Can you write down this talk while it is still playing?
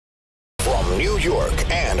New York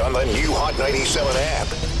and on the new Hot 97 app.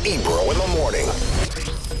 Ebro in the morning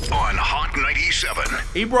on Hot 97.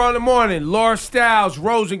 Ebro in the morning. Laura Styles,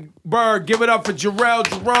 Rosenberg. Give it up for Jharrel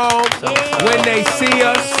Jerome. When they see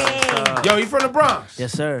us. Yo, you from the Bronx?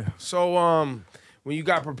 Yes, sir. So, when you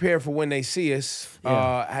got prepared for When They See Us,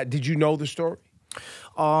 did you know the story?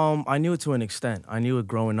 I knew it to an extent. I knew it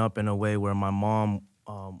growing up in a way where my mom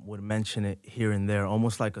would mention it here and there,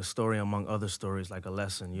 almost like a story among other stories, like a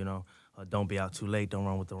lesson, you know. Don't be out too late, don't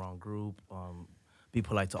run with the wrong group, be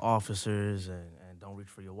polite to officers, and don't reach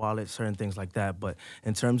for your wallet, certain things like that. But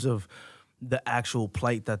in terms of the actual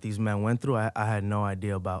plight that these men went through, I had no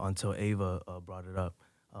idea about until Ava brought it up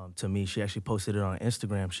to me. She actually posted it on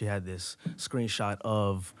Instagram. She had this screenshot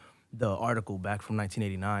of the article back from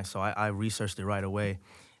 1989, so I researched it right away,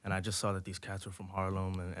 and I just saw that these cats were from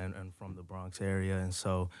Harlem and from the Bronx area, and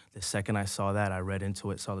so the second I saw that, I read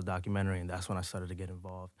into it, saw the documentary, and that's when I started to get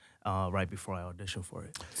involved, right before I auditioned for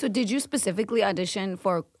it. So did you specifically audition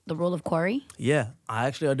for the role of Korey? Yeah, I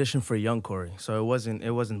actually auditioned for young Korey, so it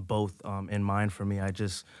wasn't both in mind for me. I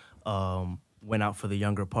just went out for the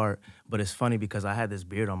younger part, but it's funny because I had this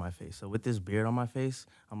beard on my face, so with this beard on my face,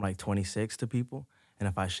 I'm like 26 to people. And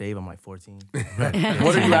if I shave, I'm like 14. What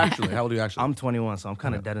are you actually? How old are you actually? I'm 21, so I'm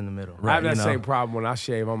kind of dead in the middle. I have that same problem. When I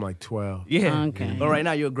shave, I'm like 12. Yeah. Okay. But right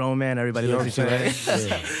now, you're a grown man. Everybody looks at you.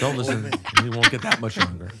 Yeah. Don't listen. You won't get that much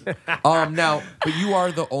younger. Now, but you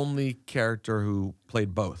are the only character who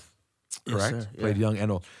played both, correct? Yes, sir. Played Yeah. young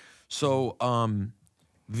and old. So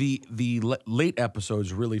the late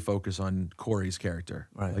episodes really focus on Korey's character.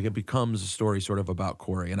 Right. Like it becomes a story sort of about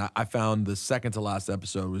Korey. And I found the second to last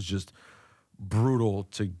episode was just brutal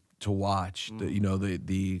to watch.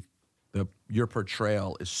 Your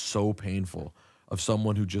portrayal is so painful of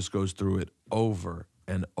someone who just goes through it over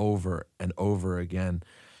and over and over again.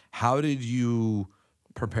 How did you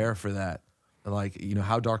prepare for that? Like,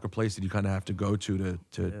 how dark a place did you kind of have to go to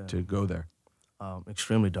go there?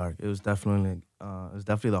 Extremely dark. It was definitely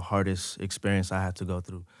the hardest experience I had to go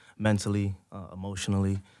through, mentally,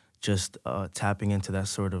 emotionally, just tapping into that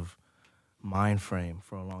sort of mind frame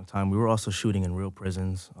for a long time. We were also shooting in real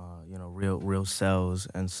prisons, real cells,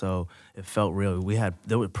 and so it felt real.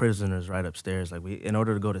 There were prisoners right upstairs. Like in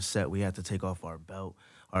order to go to set, we had to take off our belt,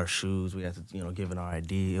 our shoes. We had to, give in our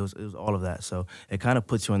ID. It was all of that. So it kind of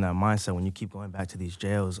puts you in that mindset when you keep going back to these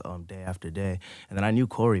jails day after day. And then I knew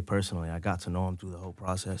Korey personally. I got to know him through the whole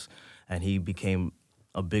process, and he became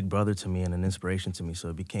a big brother to me and an inspiration to me. So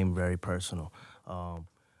it became very personal.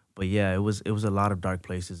 But yeah, it was a lot of dark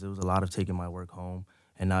places. It was a lot of taking my work home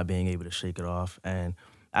and not being able to shake it off. And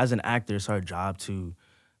as an actor, it's our job to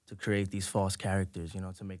create these false characters,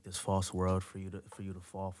 to make this false world for you to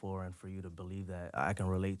fall for and for you to believe that I can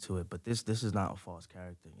relate to it. But this is not a false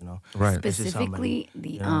character, Right. Specifically,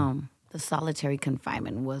 the solitary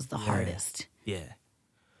confinement was the hardest. Yeah.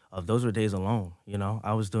 Those were days alone,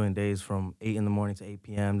 I was doing days from 8 in the morning to 8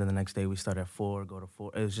 p.m. Then the next day we start at 4, go to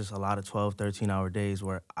 4. It was just a lot of 12, 13-hour days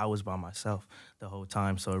where I was by myself the whole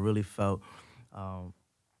time. So it really felt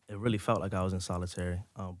like I was in solitary.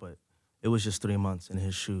 But it was just 3 months in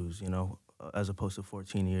his shoes, as opposed to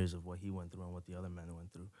 14 years of what he went through and what the other men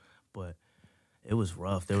went through. But it was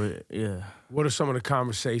rough. What are some of the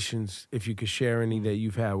conversations, if you could share any, that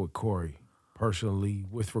you've had with Korey personally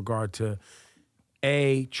with regard to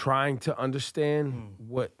trying to understand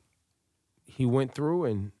what he went through?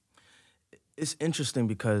 And it's interesting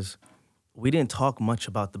because we didn't talk much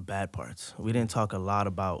about the bad parts. We didn't talk a lot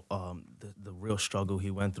about the real struggle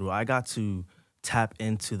he went through. I got to tap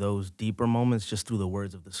into those deeper moments just through the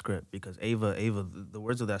words of the script, because the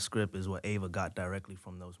words of that script is what Ava got directly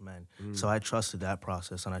from those men. So I trusted that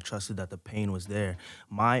process, and I trusted that the pain was there.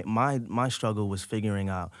 My struggle was figuring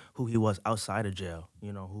out who he was outside of jail,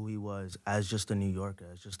 who he was as just a New Yorker,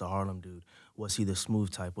 as just a Harlem dude. Was he the smooth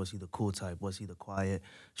type? Was he the cool type? Was he the quiet,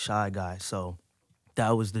 shy guy? So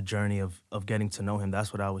that was the journey of getting to know him.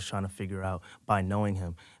 That's what I was trying to figure out by knowing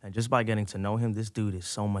him. And just by getting to know him, this dude is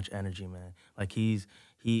so much energy, man. Like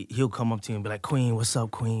he'll come up to you and be like, "Queen, what's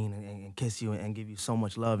up, Queen?" and kiss you and give you so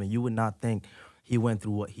much love. And you would not think he went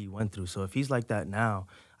through what he went through. So if he's like that now,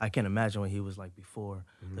 I can't imagine what he was like before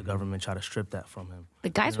the government tried to strip that from him. The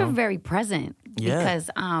guys were very present. Yeah. Because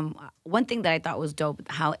one thing that I thought was dope,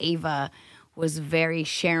 how Ava was very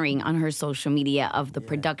sharing on her social media of the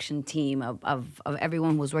production team, of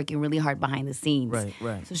everyone who was working really hard behind the scenes.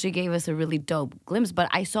 Right. So she gave us a really dope glimpse. But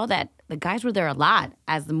I saw that the guys were there a lot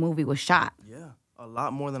as the movie was shot. Yeah. A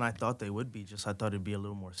lot more than I thought they would be. Just I thought it'd be a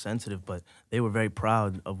little more sensitive, but they were very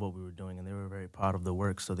proud of what we were doing, and they were very proud of the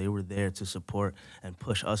work. So they were there to support and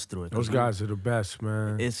push us through it. Those guys are the best,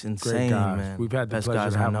 man. It's insane, Great guys. man. We've had the Best pleasure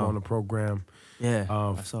guys to I have them know. on the program. Yeah,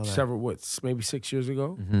 I saw that. Several, maybe 6 years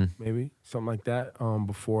ago, maybe something like that.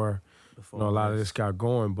 Before a lot of this got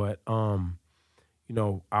going, but you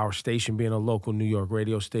know, our station being a local New York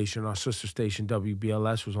radio station, our sister station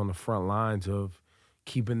WBLS was on the front lines of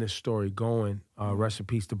keeping this story going. Rest in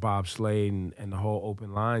peace to Bob Slade and the whole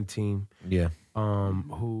Open Line team. Yeah.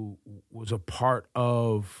 Who was a part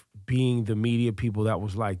of being the media people that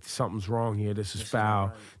was like, something's wrong here. This is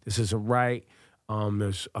foul. This isn't right.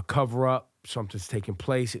 There's a cover up. Something's taking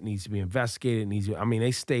place. It needs to be investigated. I mean,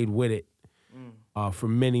 they stayed with it for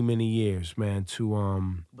many, many years, man.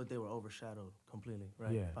 But they were overshadowed completely,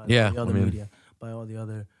 right? Yeah. By Yeah, the other I mean- media, by all the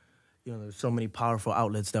other, you know, there's so many powerful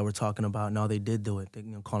outlets that were talking about. No, they did do it. They,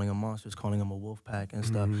 you know, calling them monsters, calling them a wolf pack and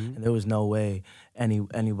stuff. And there was no way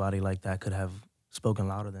anybody like that could have spoken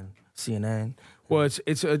louder than CNN. Well,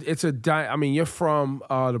 I mean, you're from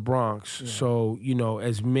the Bronx, so you know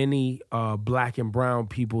as many black and brown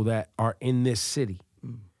people that are in this city.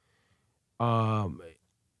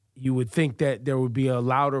 You would think that there would be a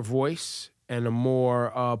louder voice and a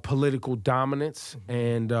more political dominance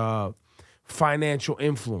and financial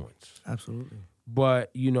influence. Absolutely. But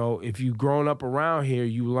you know, if you've grown up around here,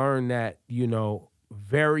 you learn that you know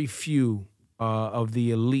very few of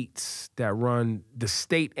the elites that run the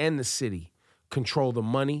state and the city control the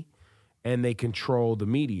money, and they control the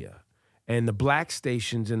media. And the black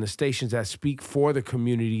stations and the stations that speak for the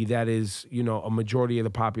community that is, you know, a majority of the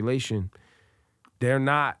population, they're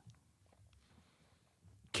not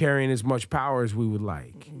carrying as much power as we would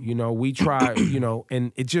like. You know, we try, you know,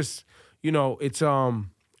 and it just, you know, it's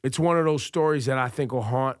one of those stories that I think will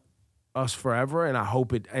haunt us forever, and I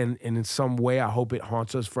hope it, and in some way, I hope it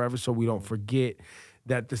haunts us forever, so we don't forget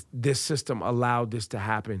that this system allowed this to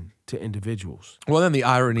happen to individuals. Well, then the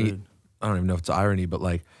irony, I don't even know if it's irony, but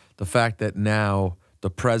like the fact that now the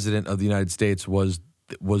president of the United States was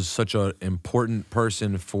such an important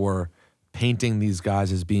person for painting these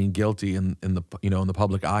guys as being guilty in the, you know, in the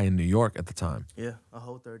public eye in New York at the time. Yeah, a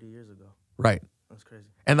whole 30 years ago. Right. That's crazy.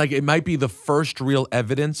 And like it might be the first real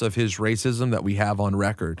evidence of his racism that we have on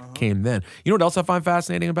record came then. You know what else I find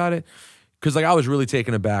fascinating about it? Because like I was really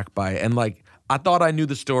taken aback by it, and like I thought I knew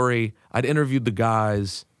the story. I'd interviewed the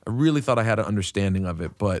guys. I really thought I had an understanding of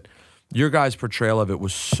it, but your guys' portrayal of it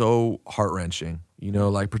was so heart-wrenching. You know,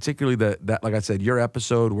 like particularly that like I said, your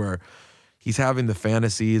episode where he's having the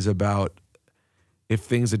fantasies about if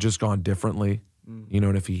things had just gone differently. You know,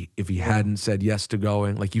 and if he hadn't said yes to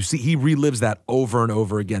going, like you see, he relives that over and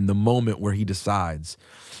over again, the moment where he decides.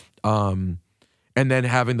 And then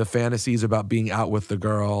having the fantasies about being out with the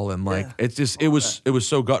girl, and like it's just it was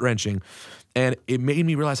so gut-wrenching. And it made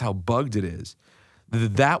me realize how bugged it is.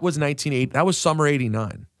 That was 1980, that was summer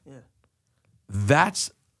 89. Yeah.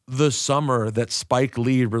 That's the summer that Spike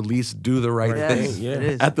Lee released Do the Right Thing. Yeah. It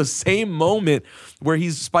is. At the same moment where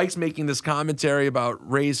Spike's making this commentary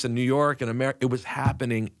about race in New York and America, it was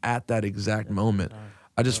happening at that exact moment.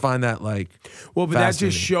 I just find that like Well, but that just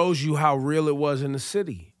fascinating. shows you how real it was in the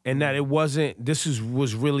city, and that it wasn't.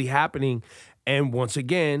 Was really happening, and once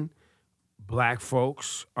again, black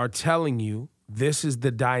folks are telling you this is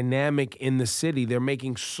the dynamic in the city. They're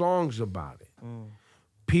making songs about it.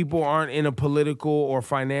 People aren't in a political or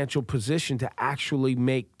financial position to actually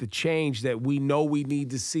make the change that we know we need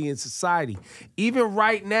to see in society. Even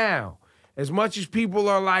right now, as much as people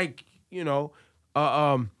are like, you know,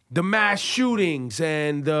 the mass shootings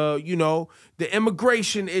and the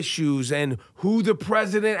immigration issues and who the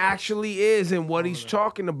president actually is and what he's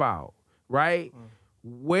talking about, right?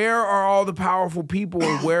 Where are all the powerful people,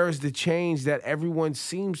 and where is the change that everyone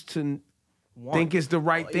seems to think is the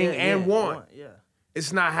right thing and want? Yeah.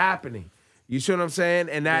 It's not happening. You see what I'm saying?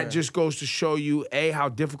 And that just goes to show you, A, how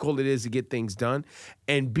difficult it is to get things done,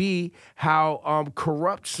 and B, how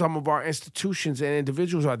corrupt some of our institutions and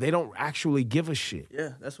individuals are. They don't actually give a shit.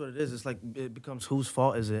 Yeah, that's what it is. It's like it becomes whose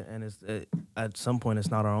fault is it? And at some point, it's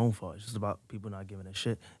not our own fault. It's just about people not giving a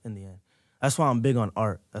shit in the end. That's why I'm big on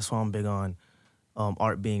art. That's why I'm big on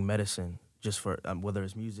art being medicine. Just for whether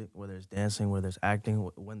it's music, whether it's dancing, whether it's acting,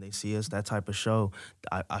 when they see us, that type of show,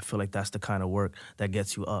 I feel like that's the kind of work that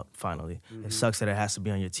gets you up, finally. It sucks that it has to be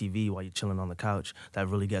on your TV while you're chilling on the couch. That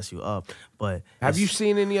really gets you up. But Have you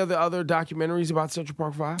seen any of the other documentaries about Central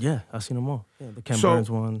Park 5? Yeah, I've seen them all. Yeah, the Ken Burns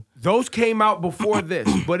one. Those came out before this,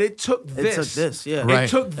 but it took this. It took this, yeah. Right. It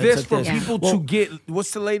took this took for this. people to get, what's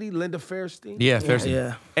the lady? Linda Fairstein? Yeah, Fairstein.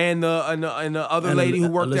 Yeah. And the other And lady who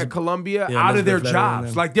worked Elizabeth- at Columbia yeah, out of their Elizabeth Letterman jobs.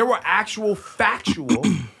 and- Like there were actual actual factual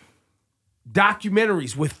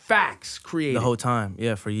documentaries with facts created. The whole time,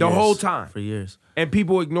 yeah, for years. The whole time. For years. And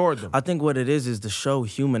people ignored them. I think what it is the show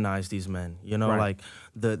humanized these men. You know, Right. like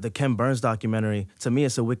the Ken Burns documentary, to me,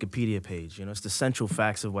 it's a Wikipedia page. You know, it's the central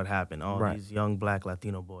facts of what happened. All Right. these young black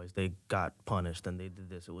Latino boys, they got punished and they did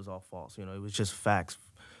this. It was all false. You know, it was just facts.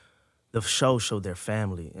 The show showed their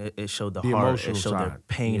family. It showed the heart. emotional It showed their side.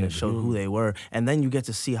 pain. Yeah, It showed who they were. And then you get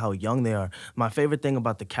to see how young they are. My favorite thing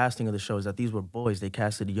about the casting of the show is that these were boys. They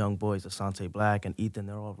casted young boys, Asante Black and Ethan.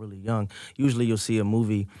 They're all really young. Usually you'll see a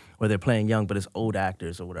movie where they're playing young, but it's old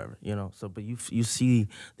actors or whatever, you know? So, but you see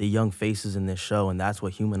the young faces in this show, and that's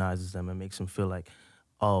what humanizes them and makes them feel like,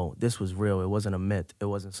 oh, this was real. It wasn't a myth. It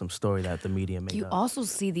wasn't some story that the media made You up. also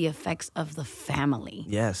see the effects of the family.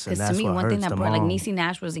 Yes, and Because to that's me, what one thing hurts that the brought, like, mom. Niecy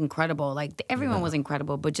Nash was incredible. Like, everyone was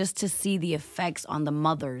incredible, but just to see the effects on the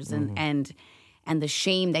mothers Mm-hmm. and the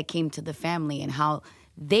shame that came to the family and how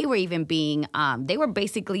they were even being, they were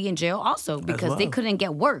basically in jail also because they well. couldn't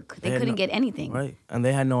get work. They had couldn't no- get anything. Right. And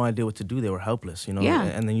they had no idea what to do. They were helpless, you know? Yeah.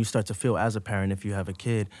 And then you start to feel as a parent, if you have a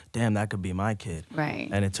kid, damn, that could be my kid. Right.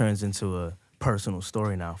 And it turns into a personal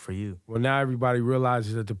story now for you. Well, now everybody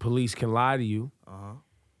realizes that the police can lie to you. Uh-huh.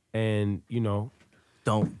 And, you know,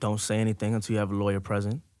 Don't say anything until you have a lawyer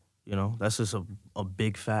present. You know, that's just a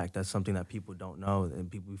big fact. That's something that people don't know. And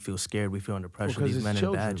people feel scared. We feel under pressure. 'cause These it's men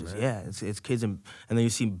children, in badges. man. Yeah, it's kids. And then you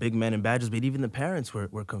see big men in badges, but even the parents were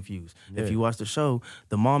confused. Yeah. If you watch the show,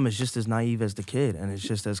 the mom is just as naive as the kid, and it's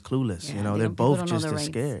just as clueless. Yeah, you know, they they're don't- people both don't know just their as rights.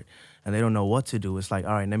 scared. And they don't know what to do. It's like,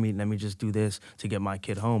 all right, let me just do this to get my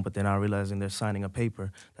kid home. But they're not realizing they're signing a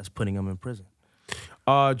paper that's putting them in prison.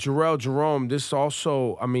 Jharrel Jerome, this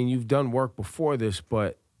also, I mean, you've done work before this,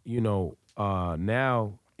 but, you know,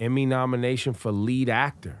 now Emmy nomination for lead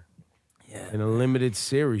actor in a limited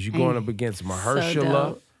series. You're going up against Mahershala,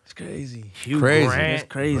 dope. It's crazy. Hugh Crazy. Grant,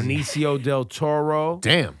 It's crazy. Benicio del Toro.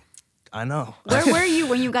 Damn. I know. Where were you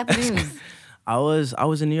when you got the news? I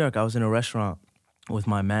was in New York. I was in a restaurant with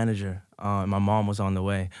my manager. My mom was on the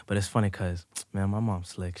way. But it's funny because, man, my mom's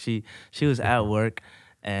slick. She was at work,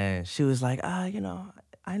 and she was like, you know,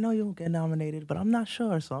 I know you'll get nominated, but I'm not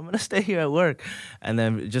sure, so I'm gonna stay here at work. And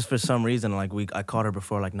then just for some reason, like I called her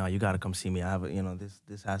before, like, no, you gotta come see me. I have a, you know,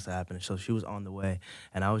 this has to happen. So she was on the way,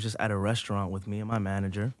 and I was just at a restaurant with me and my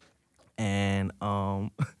manager, and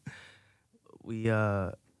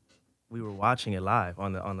we were watching it live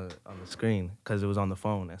on the screen because it was on the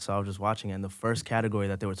phone. And so I was just watching it, and the first category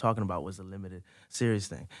that they were talking about was the limited series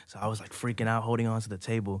thing. So I was like freaking out, holding on to the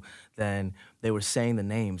table. Then they were saying the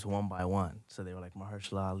names one by one. So they were like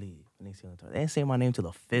Mahershala Ali, Benicio del Toro. They didn't say my name till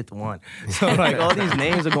the fifth one. So like all these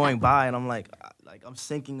names are going by, and I'm like I'm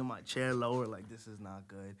sinking in my chair lower, like this is not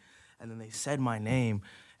good. And then they said my name,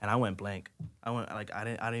 and I went blank. I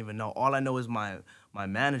didn't even know. All I know is my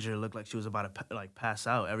manager looked like she was about to pass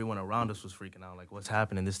out. Everyone around us was freaking out, like what's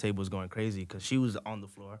happening? This table was going crazy because she was on the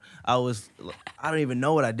floor. I don't even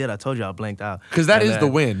know what I did. I told you I blanked out. Because that And is the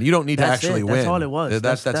win. You don't need to that's actually it. win. That's all it was.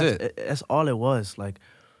 That's it. That's all it was. Like,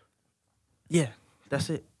 yeah, that's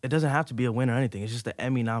it. It doesn't have to be a win or anything. It's just the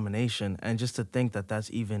Emmy nomination, and just to think that that's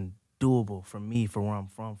even doable for me, for where I'm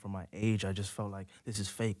from, for my age. I just felt like this is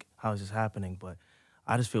fake. How is this happening? But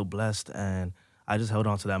I just feel blessed, and I just held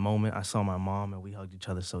on to that moment. I saw my mom, and we hugged each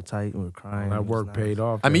other so tight, and we were crying. That It was work nice. paid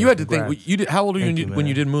off. I mean, there. you had to Congrats. think. You did. How old were you, Thank you, when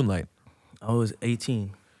you man. did Moonlight? I was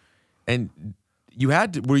 18. And you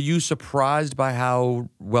had to, were you surprised by how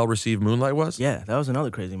well received Moonlight was? Yeah, that was another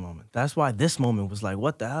crazy moment. That's why this moment was like,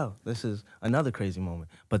 what the hell? This is another crazy moment.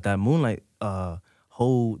 But that Moonlight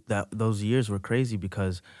those years were crazy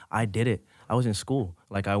because I did it. I was in school.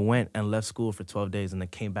 Like, I went and left school for 12 days and then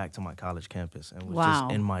came back to my college campus and was Wow.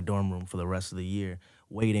 just in my dorm room for the rest of the year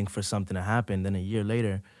waiting for something to happen. Then a year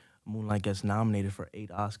later, Moonlight gets nominated for 8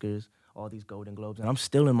 Oscars, all these Golden Globes, and I'm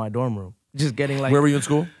still in my dorm room just getting like... Where were you in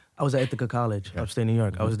school? I was at Ithaca College, upstate New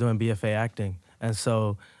York. I was doing BFA acting. And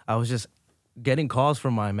so I was just getting calls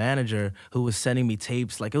from my manager who was sending me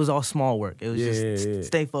tapes. Like, it was all small work. It was just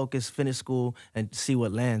stay focused, finish school, and see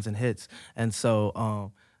what lands and hits. And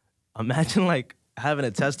so imagine, like, having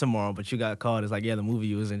a test tomorrow, but you got called. It's like, yeah, the movie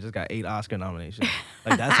you was in just got 8 Oscar nominations.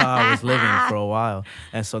 Like, that's how I was living for a while.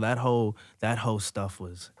 And so that whole stuff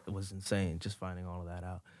was insane, just finding all of that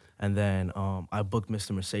out. And then I booked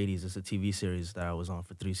Mr. Mercedes. It's a TV series that I was on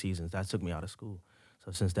for 3 seasons. That took me out of school.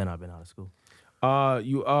 So since then, I've been out of school.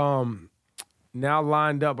 You now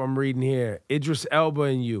lined up, I'm reading here, Idris Elba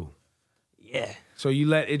and you. Yeah. So you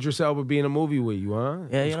let Idris Elba be in a movie with you, huh? Yeah,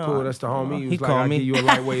 That's you know, cool. That's the homie. he He was like, called I'll me. give you a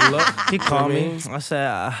lightweight look. He called You know me. what I mean? I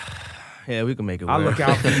said, yeah, we can make it work. I'll look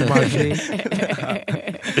out for you, my G.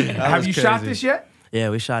 Have was you shot crazy. this yet?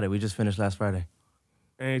 Yeah, we shot it. We just finished last Friday.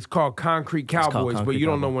 And it's called Concrete Cowboys, but Concrete you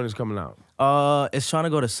don't know Cowboys. when it's coming out. It's trying to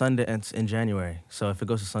go to Sundance in January. So if it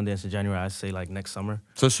goes to Sundance in January, I'd say like next summer.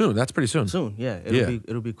 So soon. That's pretty soon. Soon, yeah.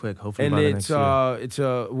 It'll be quick. Hopefully And by the next year. it's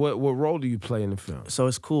what role do you play in the film? So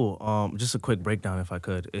it's cool. Just a quick breakdown, if I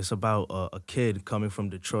could. It's about a kid coming from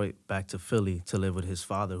Detroit back to Philly to live with his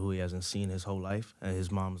father, who he hasn't seen his whole life. And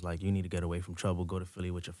his mom's like, "You need to get away from trouble. Go to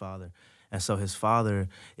Philly with your father." And so his father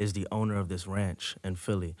is the owner of this ranch in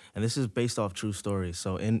Philly. And this is based off true stories.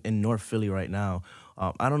 So in North Philly right now,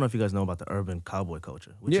 I don't know if you guys know about the urban cowboy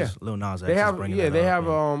culture, which is Lil Nas X They have, is bringing yeah, that they up,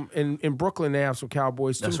 have in Brooklyn they have some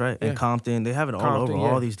cowboys too. That's right. Yeah. In Compton, they have it all Compton, over,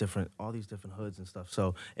 yeah. all these different hoods and stuff.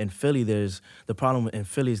 So in Philly, the problem in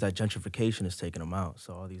Philly is that gentrification is taking them out.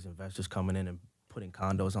 So all these investors coming in and putting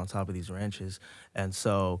condos on top of these ranches. And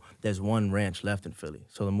so there's one ranch left in Philly.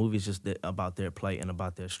 So the movie's just about their plight and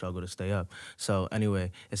about their struggle to stay up. So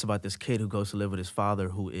anyway, it's about this kid who goes to live with his father,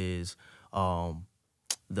 who is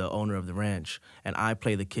the owner of the ranch. And I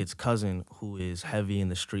play the kid's cousin, who is heavy in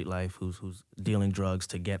the street life, who's dealing drugs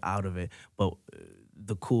to get out of it. But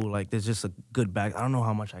there's just a good back. I don't know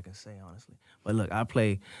how much I can say, honestly. But look, I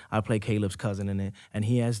play Caleb's cousin in it, and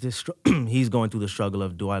he has this. He's going through the struggle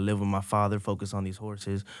of, do I live with my father, focus on these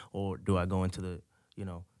horses, or do I go into the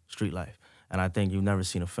street life? And I think you've never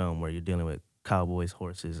seen a film where you're dealing with cowboys,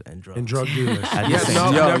 horses, and drugs. And drug dealers. Yes,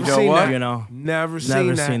 never seen what? that. Never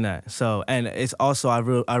seen that. So, and it's also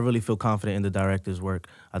I really feel confident in the director's work.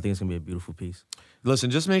 I think it's gonna be a beautiful piece.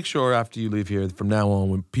 Listen, just make sure after you leave here, from now on,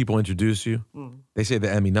 when people introduce you, they say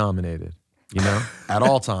the Emmy nominated. At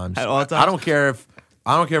all times. At all times? I don't care if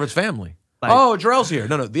it's family. Like- Jharrell's here.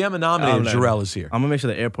 No, the Emmy nominated Jharrell is here. I'm gonna make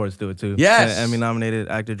sure the airports do it too. Yes. Emmy nominated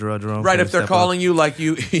actor Jharrel Jerome. Right, if they're calling you like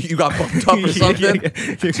you got bumped up or something.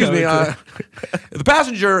 Excuse me. The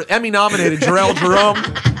passenger Emmy nominated Jharrell Jerome.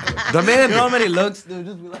 The man. You know how many looks, dude?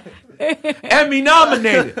 Just be like, Emmy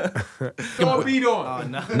nominated. Throw a beat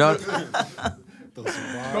on. No.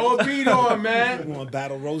 Throw a beat on, man. You want to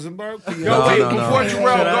battle Rosenberg? Yo, wait, no. before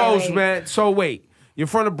Jharrell goes, man. So wait, you're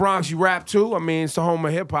from the Bronx. You rap too. I mean, it's the home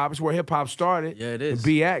of hip hop. It's where hip hop started. Yeah, it is.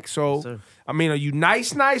 The BX. So, Yes, sir. I mean, are you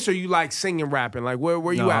nice, or you like singing, rapping? Like, where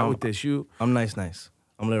you No, at I'm- with this? You nice.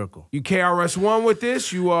 I'm lyrical. KRS-One with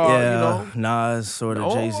this? You Nas, sort of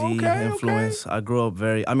Oh, Jay-Z okay, influence. I grew up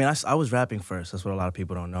I was rapping first. That's what a lot of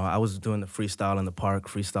people don't know. I was doing the freestyle in the park,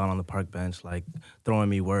 freestyle on the park bench, like throwing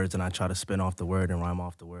me words, and I try to spin off the word and rhyme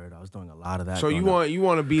off the word. I was doing a lot of that. So you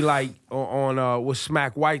want to be like on with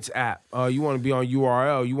Smack White's app? You want to be on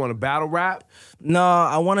URL? You want to battle rap? No,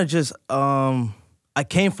 I want to just. I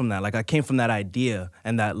came from that. Like, I came from that idea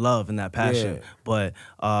and that love and that passion. Yeah. But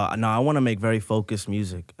no, I want to make very focused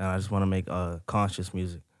music, and I just want to make conscious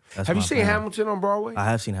music. That's Have you my seen plan. Hamilton on Broadway? I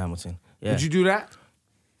have seen Hamilton. Yeah. Did you do that?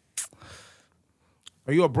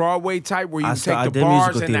 Are you a Broadway type where you I take the did bars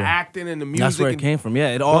musical and the theater. acting and the music? That's where it and came from. Yeah,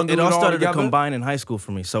 it all bundle it all started to together? combine in high school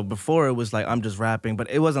for me. So before it was like I'm just rapping, but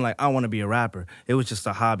it wasn't like I want to be a rapper. It was just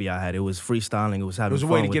a hobby I had. It was freestyling. It was having. It was a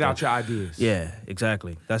fun way to with get it. out your ideas. Yeah,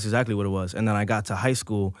 exactly. That's exactly what it was. And then I got to high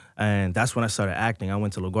school, and that's when I started acting. I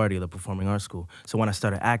went to LaGuardia, the performing arts school. So when I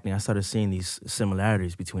started acting, I started seeing these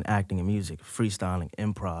similarities between acting and music, freestyling,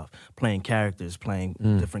 improv, playing characters, playing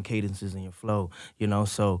different cadences in your flow.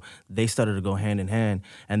 So they started to go hand in hand.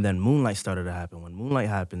 And then Moonlight started to happen. When Moonlight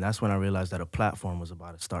happened, that's when I realized that a platform was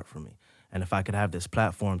about to start for me. And if I could have this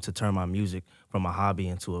platform to turn my music from a hobby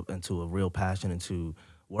into a real passion, into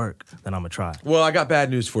work, then I'm gonna try. Well, I got bad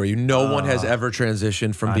news for you. No one has ever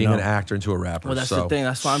transitioned from being know. an actor into a rapper. Well, that's so the thing.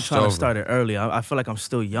 That's why I'm trying to it's start it early. I feel like I'm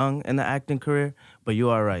still young in the acting career, but you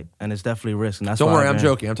are right, and it's definitely risk. And that's Don't why worry, I'm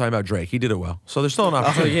joking. I'm talking about Drake. He did it well. So there's still an Oh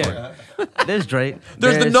opportunity. yeah, there's Drake.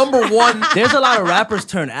 There's the number one, There's a lot of rappers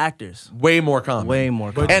turn actors. way more common. Way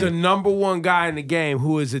more. But common. the number one guy in the game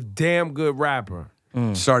who is a damn good rapper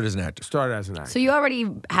Started as an actor. started as an actor. So you already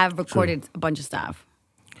have recorded a bunch of stuff.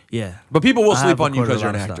 Yeah. But people will I sleep have on you recorded because a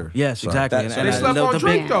you're lot an of stuff. actor. Yes, So exactly. that's- They slept on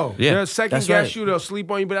Drake, though. Yeah. They'll second That's guess right. you, they'll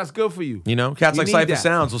sleep on you, but that's good for you. You know, cats You like need Cypher that.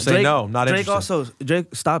 Sounds will say no, not Drake interested.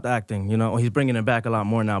 Drake stopped acting. He's bringing it back a lot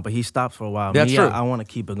more now, but he stopped for a while. That's true. I want to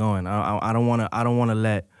keep it going. I don't want to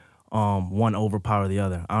let one overpower the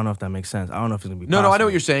other. I don't know if that makes sense. I don't know if it's gonna be No, I know possible,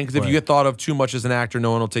 what you're saying. Because if but- you get thought of too much as an actor,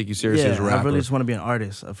 no one will take you seriously as a I rapper. really just want to be an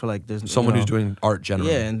artist. I feel like there's Someone who's doing art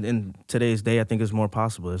generally. Yeah, and in today's day, I think it's more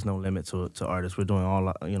possible. There's no limit to artists. We're doing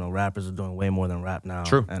rappers are doing way more than rap now.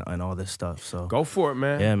 True. And all this stuff. So Go for it,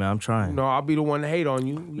 man. yeah, man, I'm trying. I'll be the one to hate on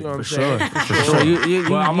you. You know what I'm For saying? sure. For sure. You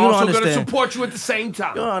But I'm don't also going to understand. support you at the same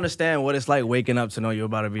time. You don't understand what it's like waking up to know you're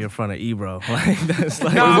about to be in front of Ebro. Like that's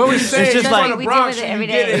like Nah, what we It's saying just is like- from we the deal Bronx, with it you every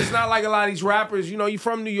get it. day. It's not not like a lot of these rappers. You know, you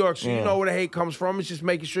from New York, so you know where the hate comes from. It's just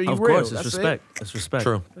making sure you're real. Of course, it's respect. It's respect.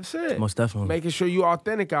 True. That's it. Most definitely. Making sure you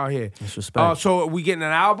authentic out here. It's respect. So we getting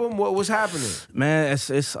an album? What's happening? Man,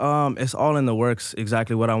 it's all in the works.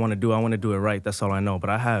 Exactly what I want to do. I want to do it right. That's all I know. But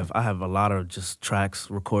I have a lot of just tracks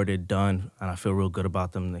recorded, done, and I feel real good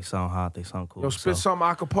about them. They sound hot. They sound cool. Yo, spit some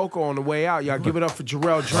Acapulco on the way out. Y'all give it up for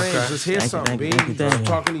Jharrel Jerome. Let's hear something, B. Thank you.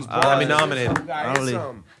 Talking these bars. Emmy nominated.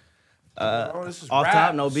 This is Off rap.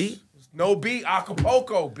 top, no beat. No beat,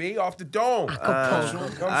 Acapulco, B, off the dome. Acapulco. You know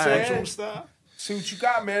what I'm saying? See what you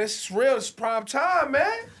got, man. This is real. This is prime time,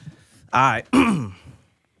 man. All right.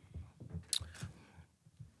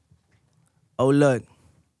 Oh, look.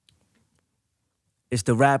 It's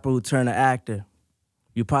the rapper who turned the actor.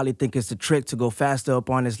 You probably think it's a trick to go faster up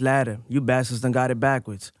on this ladder. You bastards done got it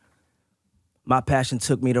backwards. My passion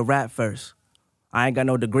took me to rap first. I ain't got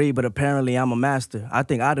no degree, but apparently I'm a master. I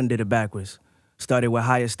think I done did it backwards. Started with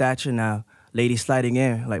higher stature now. Ladies sliding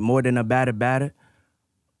in like more than a batter.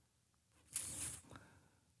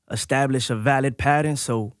 Establish a valid pattern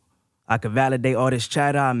so I could validate all this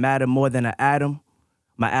chatter. I matter more than an atom.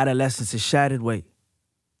 My adolescence is shattered. Wait.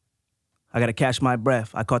 I gotta catch my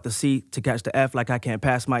breath. I caught the C to catch the F like I can't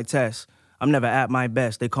pass my test. I'm never at my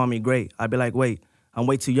best. They call me great. I be like, wait, I'm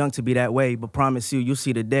way too young to be that way, but promise you, you'll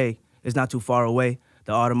see the day. It's not too far away.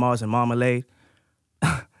 The Audemars and Marmalade.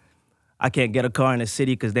 I can't get a car in the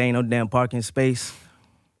city because there ain't no damn parking space.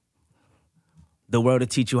 The world to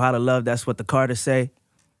teach you how to love, that's what the Carters say.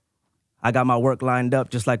 I got my work lined up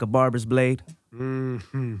just like a barber's blade.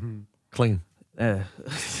 Clean. Yeah.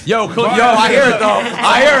 Yo, I hear it though.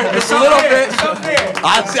 I hear it. Just a little bit.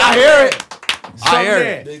 I hear it. I hear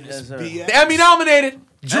it. The Emmy nominated.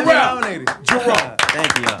 Jharrel Jerome.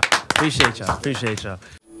 Thank you, y'all. Appreciate y'all.